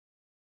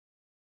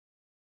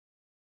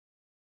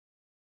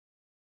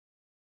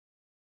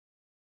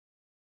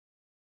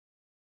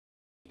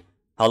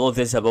Hello,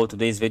 this is about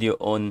today's video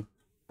on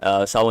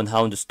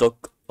SoundHound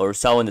stock or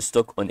Sound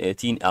stock on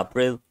 18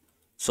 April.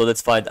 So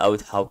let's find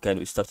out how can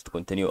we start to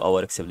continue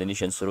our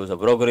explanation through the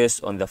progress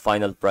on the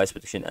final price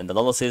prediction and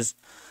analysis.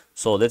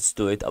 So let's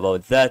do it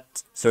about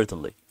that,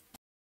 certainly.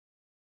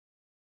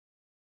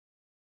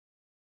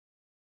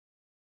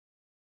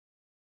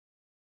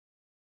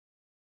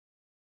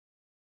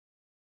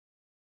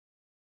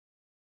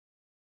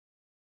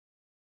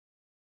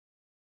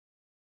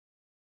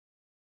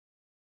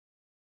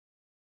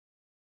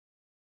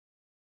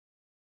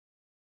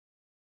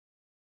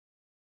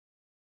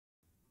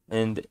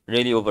 And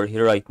really over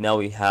here right now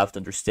we have to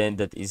understand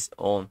that is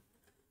on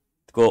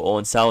to go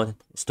on sound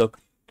stock,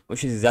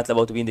 which is exactly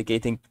about to be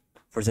indicating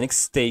for the next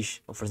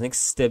stage or for the next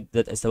step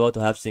that is about to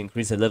have to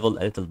increase the level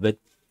a little bit.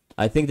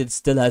 I think that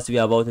still has to be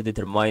about to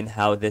determine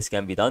how this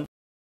can be done.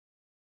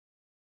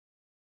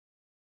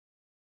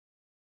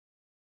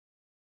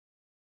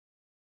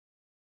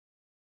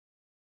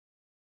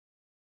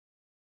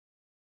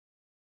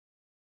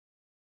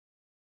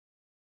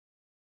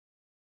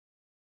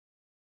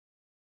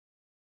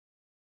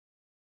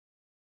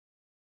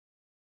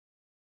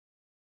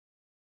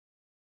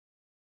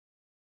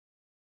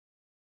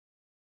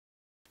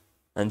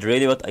 And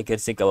really what I can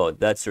think about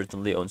that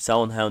certainly on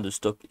SoundHound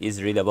stock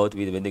is really about to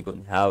be depending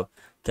on how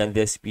can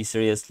this be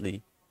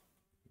seriously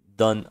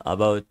done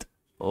about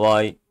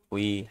why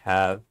we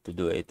have to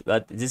do it.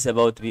 But this is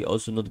about to be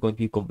also not going to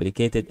be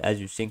complicated as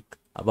you think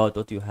about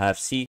what you have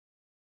see.